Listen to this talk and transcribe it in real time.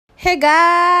Hey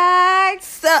guys!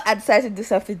 So I decided to do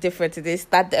something different today.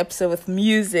 Start the episode with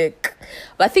music.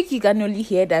 But I think you can only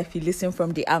hear that if you listen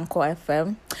from the Anchor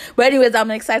FM. But anyways,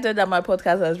 I'm excited that my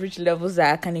podcast has reached levels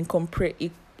that I can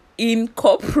incorporate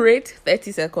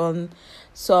 30-second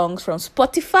songs from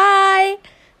Spotify.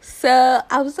 So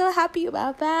I'm so happy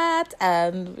about that.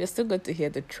 And we're still going to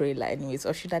hear the trailer anyways.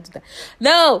 Or should I do that?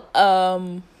 No!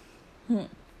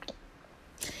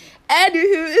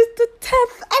 Anywho, it's the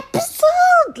 10th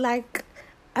episode. Like,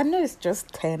 I know it's just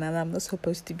 10 and I'm not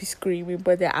supposed to be screaming,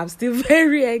 but I'm still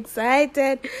very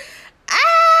excited.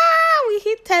 We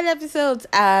hit 10 episodes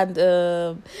and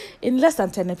in less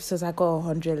than 10 episodes, I got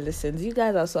 100 listens. You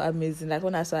guys are so amazing. Like,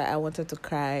 when I saw it, I wanted to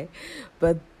cry.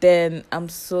 But then I'm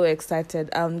so excited.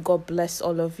 God bless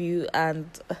all of you. And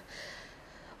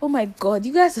oh my God,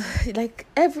 you guys, like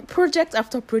every project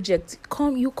after project,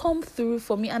 you come through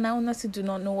for me, and I honestly do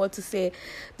not know what to say.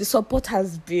 The support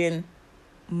has been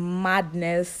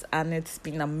madness, and it's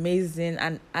been amazing,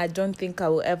 and I don't think I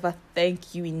will ever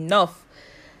thank you enough.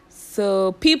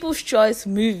 So, People's Choice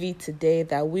movie today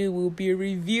that we will be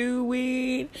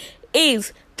reviewing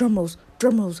is drumrolls,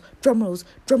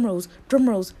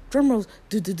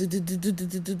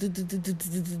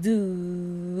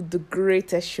 The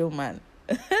Greatest Showman.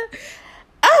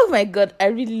 Oh my God, I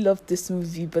really love this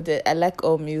movie, but I like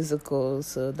all musicals,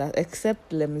 so that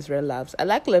except Les Miserables. I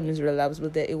like Les Miserables,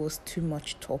 but it was too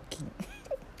much talking.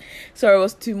 Sorry, it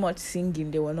was too much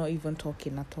singing. They were not even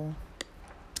talking at all.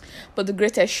 But The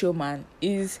Greatest Showman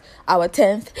is our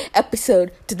 10th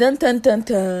episode. Dun, dun, dun,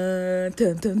 dun,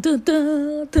 dun, dun, dun,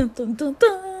 dun, dun, dun,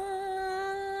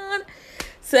 dun.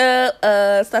 So,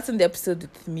 starting the episode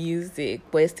with music,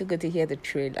 but you're still going to hear the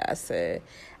trailer. So,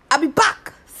 I'll be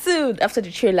back soon after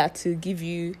the trailer to give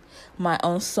you my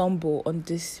ensemble on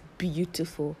this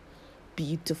beautiful,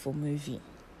 beautiful movie.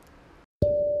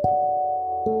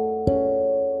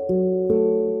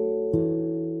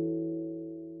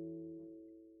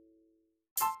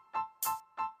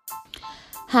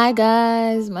 Hi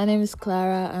guys, my name is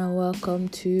Clara and welcome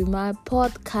to my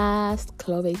podcast,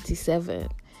 Club 87.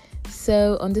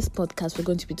 So on this podcast, we're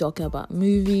going to be talking about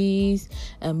movies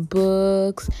and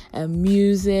books and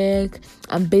music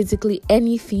and basically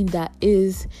anything that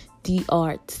is the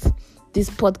arts. This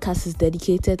podcast is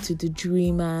dedicated to the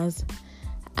dreamers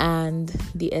and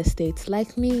the estates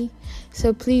like me.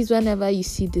 So please, whenever you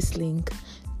see this link,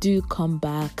 do come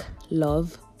back.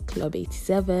 Love, Club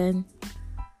 87.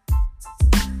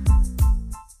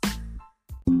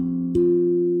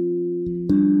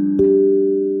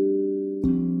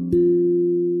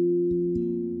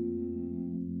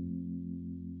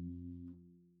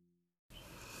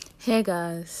 Hey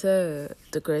guys, so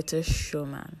The Greatest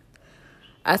Showman.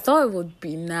 I thought it would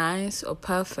be nice or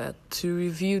perfect to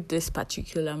review this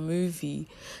particular movie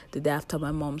the day after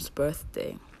my mom's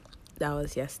birthday. That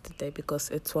was yesterday because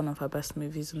it's one of her best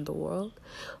movies in the world.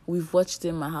 We've watched it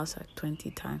in my house like 20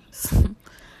 times.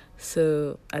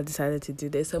 So I decided to do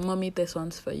this. So mommy, this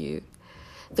one's for you.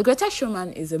 The Greatest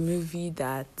Showman is a movie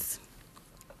that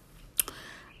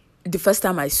the first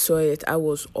time I saw it, I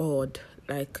was awed.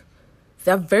 Like,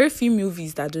 there are very few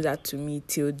movies that do that to me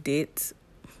till date.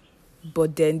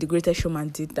 But then The Greatest Showman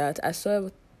did that. I saw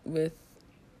it with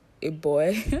a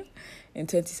boy in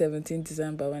 2017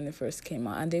 December when it first came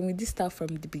out. And then we did start from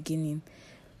the beginning.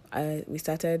 We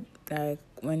started like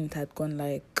when it had gone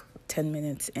like 10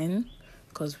 minutes in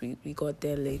because we got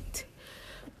there late.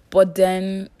 But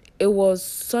then it was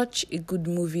such a good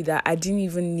movie that I didn't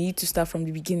even need to start from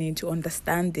the beginning to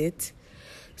understand it.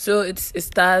 So it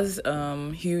stars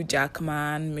Hugh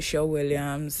Jackman, Michelle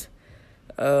Williams,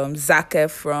 Zac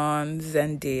Efron,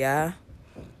 Zendaya,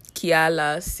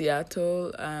 Keala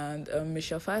Seattle, and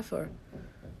Michelle Pfeiffer.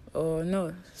 Oh,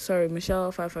 no, sorry,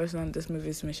 Michelle Pfeiffer is not in this movie,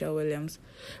 it's Michelle Williams.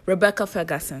 Rebecca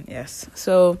Ferguson, yes.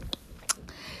 So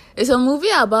it's a movie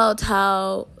about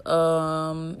how,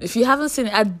 if you haven't seen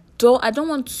it, I don't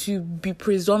want to be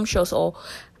presumptuous or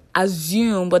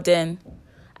assume, but then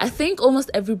I think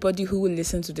almost everybody who will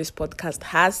listen to this podcast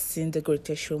has seen The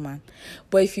Greatest Showman.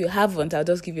 But if you haven't, I'll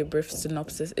just give you a brief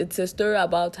synopsis. It's a story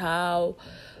about how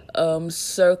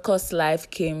circus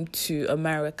life came to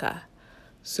America.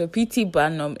 So P.T.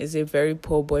 Barnum is a very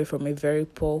poor boy from a very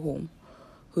poor home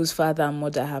whose father and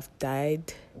mother have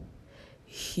died.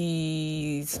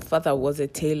 His father was a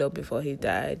tailor before he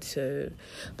died. So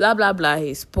blah, blah, blah.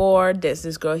 He's poor. There's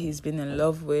this girl he's been in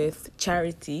love with,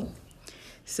 Charity.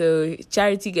 So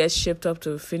Charity gets shipped up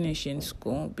to finishing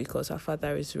school because her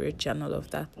father is rich and all of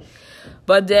that.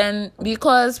 But then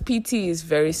because PT is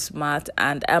very smart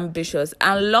and ambitious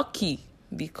and lucky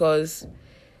because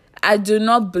I do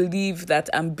not believe that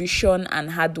ambition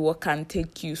and hard work can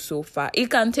take you so far. It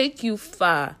can take you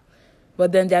far,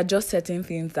 but then there are just certain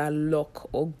things that luck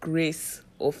or grace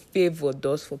or favor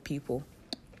does for people.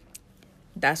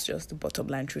 That's just the bottom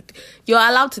line truth. You're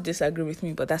allowed to disagree with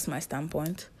me, but that's my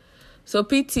standpoint. So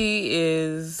PT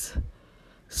is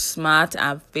smart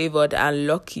and favored and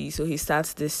lucky. So he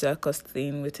starts this circus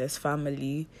thing with his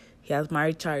family. He has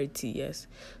married Charity, yes.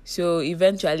 So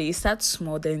eventually it starts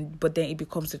small, but then it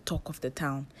becomes the talk of the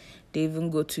town. They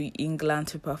even go to England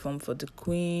to perform for the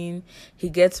Queen. He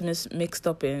gets mixed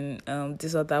up in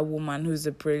this other woman who's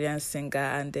a brilliant singer,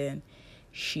 and then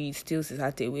she steals his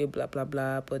heart away, blah, blah,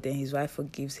 blah. But then his wife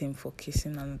forgives him for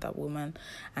kissing another woman.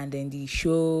 And then the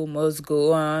show must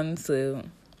go on. So,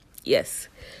 yes.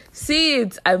 See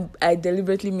it. I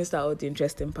deliberately missed out the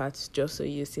interesting parts just so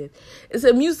you see it. It's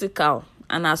a musical.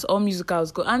 And as all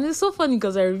musicals go. And it's so funny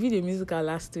because I reviewed a musical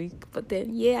last week. But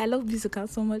then, I love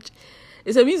musicals so much.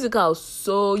 It's a musical.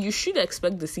 So you should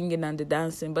expect the singing and the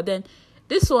dancing. But then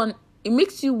this one, it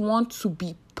makes you want to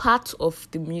be part of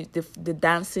the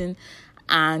dancing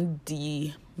and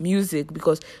the music,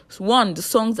 because one, the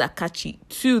songs are catchy.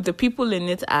 Two, the people in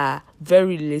it are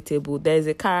very relatable. There is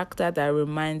a character that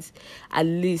reminds at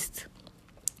least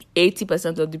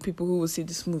 80% of the people who will see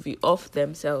this movie of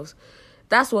themselves.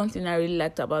 That's one thing I really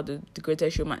liked about the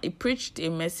Greatest Showman. It preached a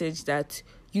message that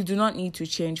you do not need to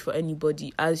change for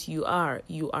anybody. As you are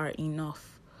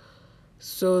enough.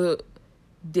 So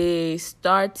they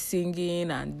start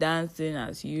singing and dancing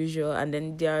as usual, and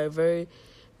then they are very,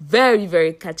 very,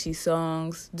 very catchy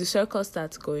songs. The circle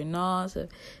starts going on. So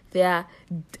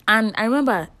and I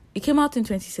remember it came out in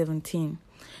 2017.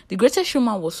 The Greatest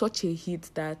Showman was such a hit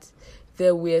that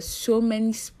there were so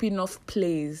many spin-off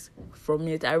plays from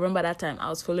it. I remember that time I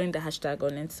was following the hashtag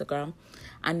on Instagram,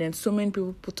 and then so many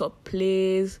people put up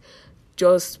plays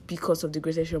just because of the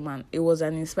Greatest Showman. It was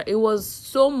it was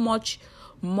so much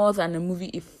more than a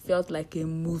movie. It felt like a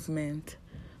movement.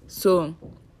 So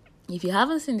if you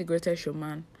haven't seen the Greatest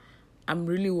Showman, I'm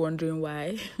really wondering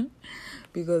why.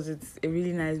 Because it's a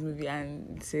really nice movie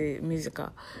and it's a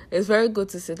musical. It's very good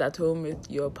to sit at home with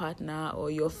your partner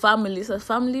or your family. It's a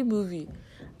family movie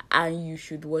and you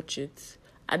should watch it.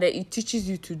 And then it teaches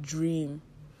you to dream.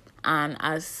 And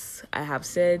as I have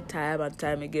said time and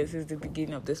time again since the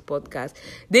beginning of this podcast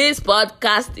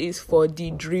is for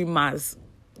the dreamers.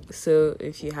 So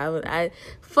if you haven't, I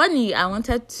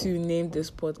wanted to name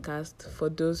this podcast For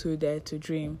Those Who Dare to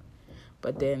Dream,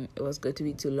 but then it was going to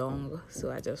be too long,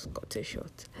 so I just cut it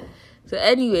short. So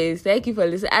anyways, thank you for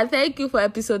listening, and thank you for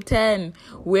episode 10.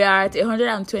 We are at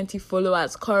 120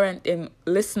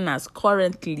 listeners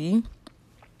currently,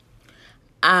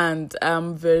 and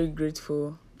I'm very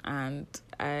grateful, and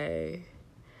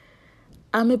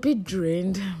I'm a bit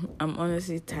drained. I'm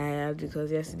honestly tired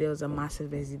because yesterday was a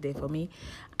massive busy day for me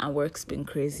and work's been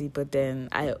crazy. But then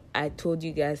I told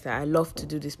you guys that I love to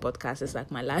do this podcast. It's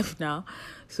like my life now.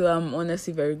 So I'm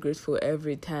honestly very grateful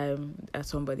every time that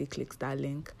somebody clicks that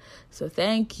link. So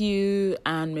thank you,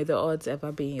 and may the odds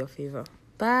ever be in your favor.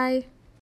 Bye.